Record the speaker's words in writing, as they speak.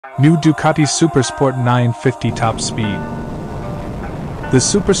New Ducati SuperSport 950 Top Speed. The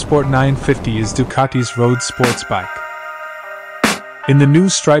SuperSport 950 is Ducati's road sports bike. In the new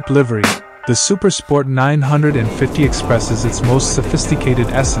Stripe livery, the SuperSport 950 expresses its most sophisticated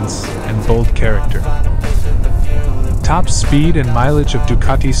essence and bold character. Top speed and mileage of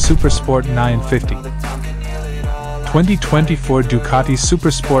Ducati SuperSport 950. 2024 Ducati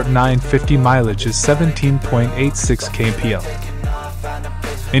SuperSport 950 mileage is 17.86 kmpl.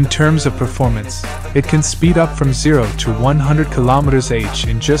 In terms of performance, it can speed up from 0 to 100 km/h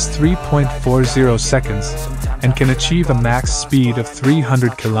in just 3.40 seconds and can achieve a max speed of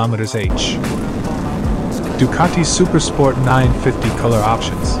 300 km/h. Ducati SuperSport 950 color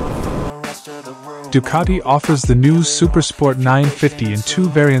options. Ducati offers the new SuperSport 950 in two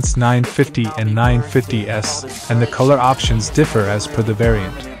variants, 950 and 950S, and the color options differ as per the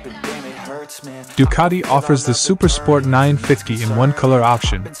variant. Ducati offers the SuperSport 950 in one color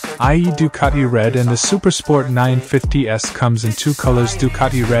option, i.e. Ducati Red, and the SuperSport 950S comes in two colors,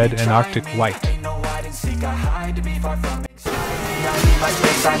 Ducati Red and Arctic White.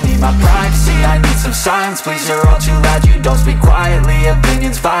 I need my privacy, I need some silence, please, you're all too loud, you don't speak quietly,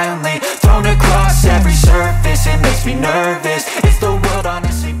 opinions violently thrown across every surface, it makes me nervous.